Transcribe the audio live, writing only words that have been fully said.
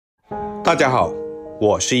大家好，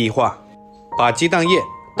我是一画。把鸡蛋液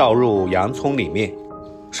倒入洋葱里面，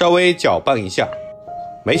稍微搅拌一下，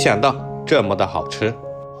没想到这么的好吃，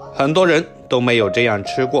很多人都没有这样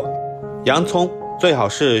吃过。洋葱最好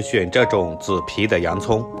是选这种紫皮的洋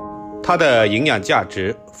葱，它的营养价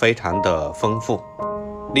值非常的丰富，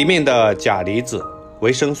里面的钾离子、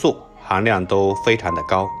维生素含量都非常的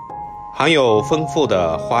高，含有丰富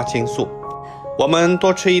的花青素。我们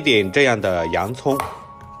多吃一点这样的洋葱，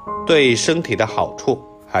对身体的好处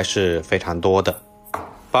还是非常多的。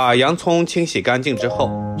把洋葱清洗干净之后，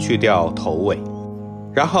去掉头尾，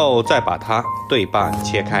然后再把它对半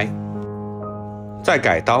切开，再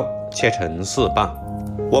改刀切成4瓣。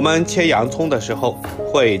我们切洋葱的时候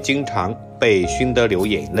会经常被熏得流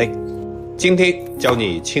眼泪，今天教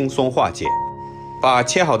你轻松化解。把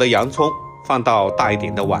切好的洋葱放到大一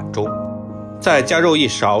点的碗中，再加入1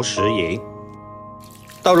勺食盐，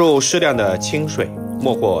倒入适量的清水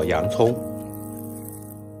没过洋葱，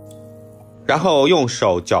然后用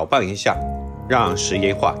手搅拌一下，让食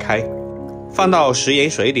盐化开，放到食盐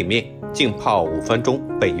水里面浸泡5分钟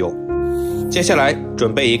备用。接下来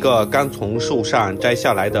准备一个刚从树上摘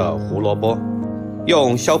下来的胡萝卜，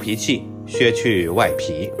用削皮器削去外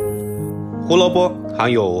皮。胡萝卜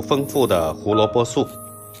含有丰富的胡萝卜素，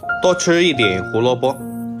多吃一点胡萝卜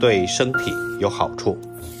对身体有好处。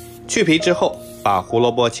去皮之后，把胡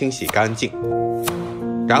萝卜清洗干净，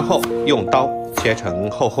然后用刀切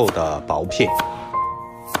成厚厚的薄片，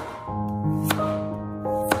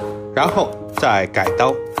然后再改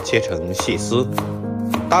刀切成细丝，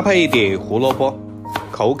搭配一点胡萝卜，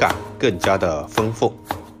口感更加的丰富。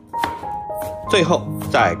最后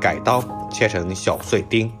再改刀切成小碎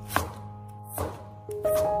丁，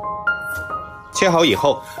切好以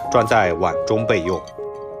后装在碗中备用。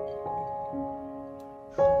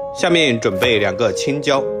下面准备2个青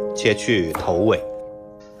椒，切去头尾，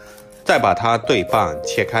再把它对半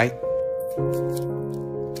切开，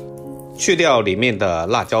去掉里面的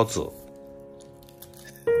辣椒籽，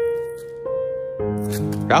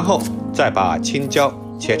然后再把青椒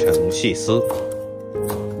切成细丝，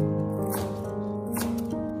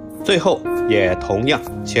最后也同样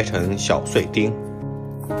切成小碎丁。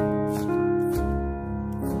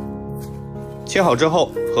切好之后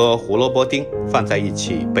和胡萝卜丁放在一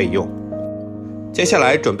起备用。接下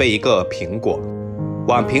来准备一个苹果，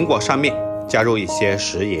往苹果上面加入一些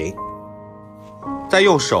食盐，再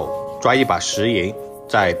用手抓一把食盐，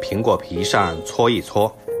在苹果皮上搓一搓，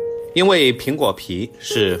因为苹果皮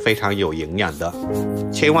是非常有营养的，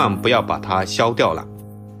千万不要把它削掉了。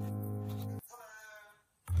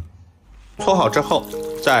搓好之后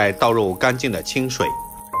再倒入干净的清水，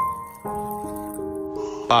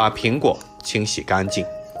把苹果清洗干净。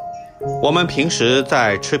我们平时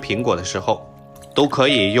在吃苹果的时候都可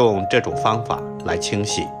以用这种方法来清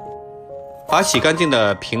洗。把洗干净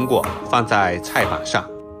的苹果放在菜板上，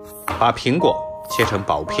把苹果切成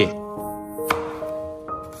薄片，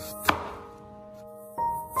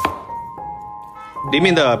里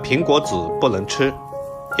面的苹果籽不能吃，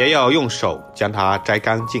也要用手将它摘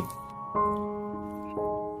干净。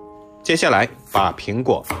接下来把苹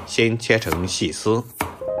果先切成细丝，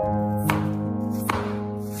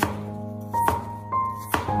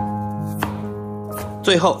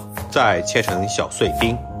最后再切成小碎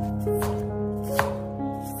丁。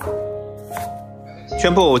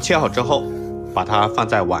全部切好之后，把它放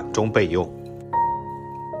在碗中备用。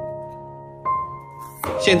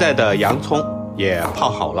现在的洋葱也泡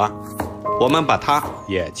好了，我们把它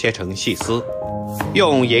也切成细丝。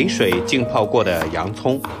用盐水浸泡过的洋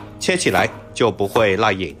葱，切起来就不会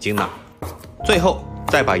辣眼睛了。最后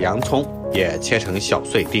再把洋葱也切成小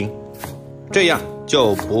碎丁，这样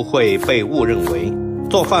就不会被误认为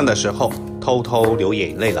做饭的时候偷偷流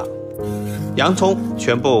眼泪了。洋葱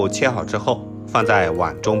全部切好之后，放在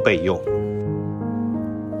碗中备用。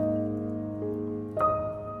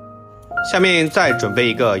下面再准备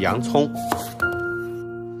一个洋葱，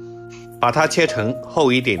把它切成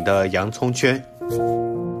厚一点的洋葱圈，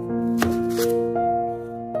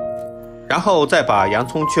然后再把洋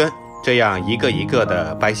葱圈这样一个一个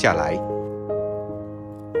的掰下来。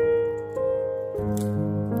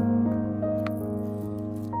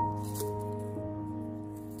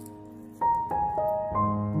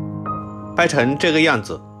掰成这个样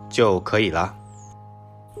子就可以了。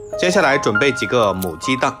接下来准备几个母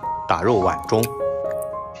鸡蛋打入碗中，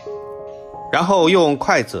然后用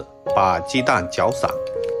筷子把鸡蛋搅散，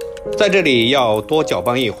在这里要多搅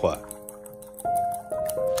拌一会儿，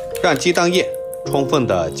让鸡蛋液充分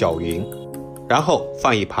的搅匀，然后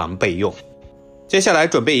放一旁备用。接下来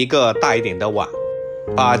准备一个大一点的碗，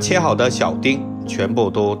把切好的小丁全部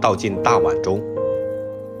都倒进大碗中，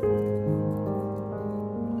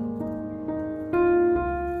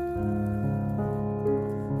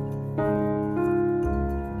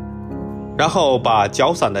然后把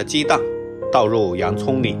搅散的鸡蛋倒入洋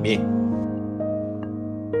葱里面，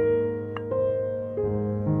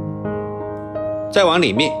再往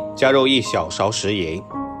里面加入1小勺食盐，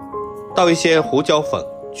倒一些胡椒粉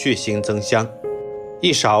去腥增香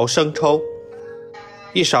，1勺生抽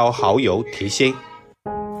，1勺蚝油提鲜，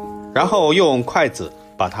然后用筷子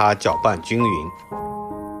把它搅拌均匀，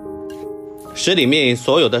使里面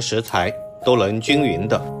所有的食材都能均匀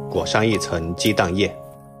地裹上一层鸡蛋液。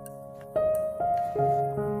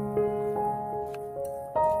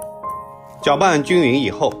搅拌均匀以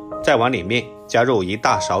后，再往里面加入1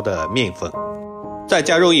大勺的面粉，再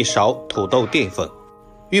加入1勺土豆淀粉，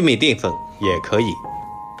玉米淀粉也可以，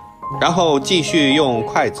然后继续用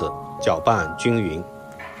筷子搅拌均匀。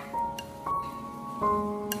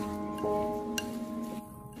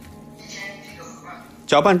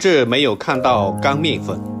搅拌至没有看到干面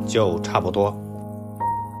粉就差不多。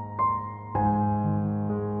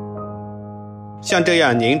像这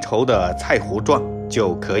样粘稠的菜糊状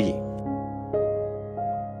就可以。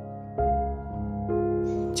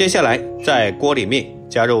接下来在锅里面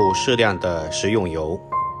加入适量的食用油，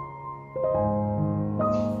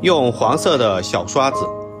用黄色的小刷子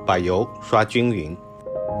把油刷均匀，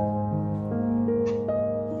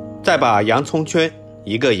再把洋葱圈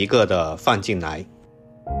一个一个的放进来。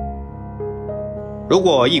如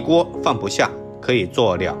果一锅放不下，可以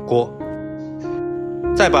做2锅。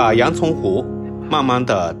再把洋葱糊慢慢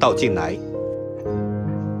的倒进来，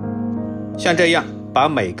像这样把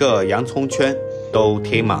每个洋葱圈都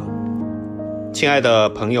贴满。亲爱的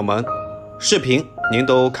朋友们，视频您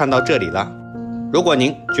都看到这里了，如果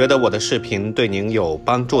您觉得我的视频对您有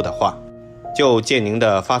帮助的话，就借您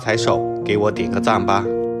的发财手给我点个赞吧。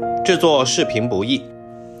制作视频不易，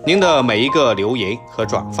您的每一个留言和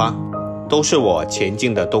转发都是我前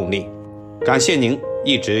进的动力，感谢您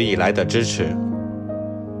一直以来的支持。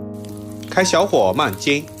开小火慢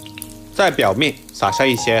煎，在表面撒上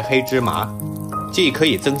一些黑芝麻，既可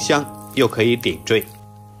以增香又可以点缀。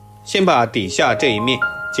先把底下这一面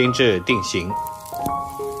煎至定型，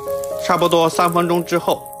差不多3分钟之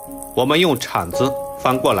后，我们用铲子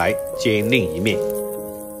翻过来煎另一面，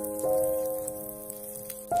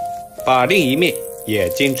把另一面也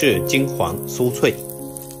煎至金黄酥脆，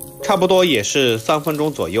差不多也是3分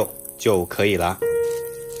钟左右就可以了。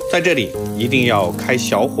在这里一定要开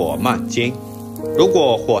小火慢煎，如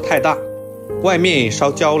果火太大，外面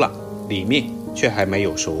烧焦了，里面却还没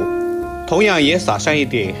有熟。同样也撒上一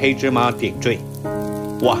点黑芝麻点缀，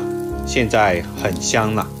哇，现在很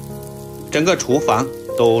香了，整个厨房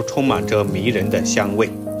都充满着迷人的香味。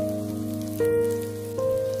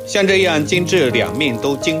像这样煎至2面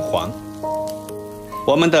都金黄，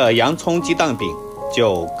我们的洋葱鸡蛋饼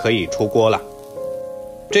就可以出锅了。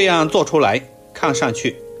这样做出来看上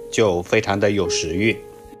去就非常的有食欲，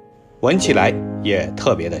闻起来也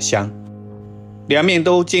特别的香。2面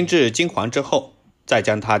都煎至金黄之后，再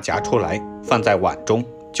将它夹出来放在碗中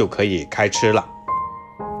就可以开吃了。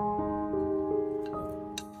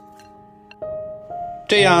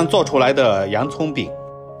这样做出来的洋葱饼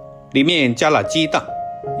里面加了鸡蛋，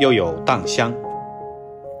又有蛋香。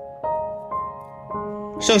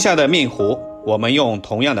剩下的面糊我们用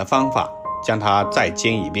同样的方法将它再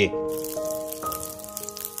煎一遍。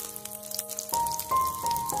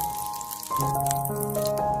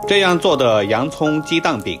这样做的洋葱鸡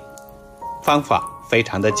蛋饼方法非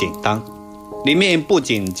常的简单，里面不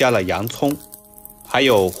仅加了洋葱，还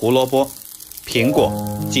有胡萝卜、苹果、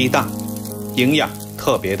鸡蛋，营养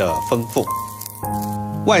特别的丰富，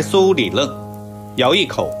外酥里嫩，咬一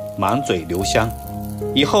口满嘴留香。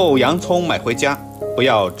以后洋葱买回家不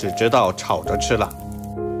要只知道炒着吃了，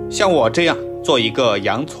像我这样做一个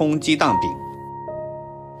洋葱鸡蛋饼，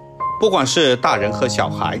不管是大人和小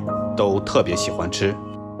孩都特别喜欢吃。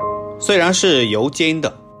虽然是油煎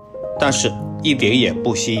的，但是一点也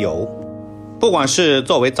不吸油，不管是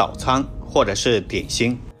作为早餐或者是点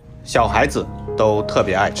心，小孩子都特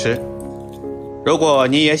别爱吃。如果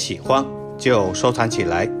你也喜欢，就收藏起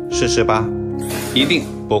来试试吧，一定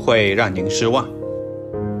不会让您失望。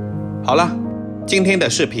好了，今天的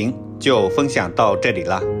视频就分享到这里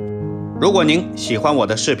了。如果您喜欢我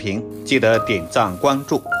的视频，记得点赞、关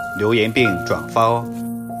注、留言并转发哦。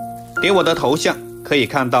点我的头像可以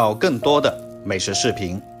看到更多的美食视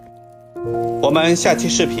频。我们下期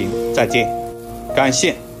视频再见，感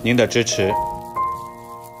谢您的支持。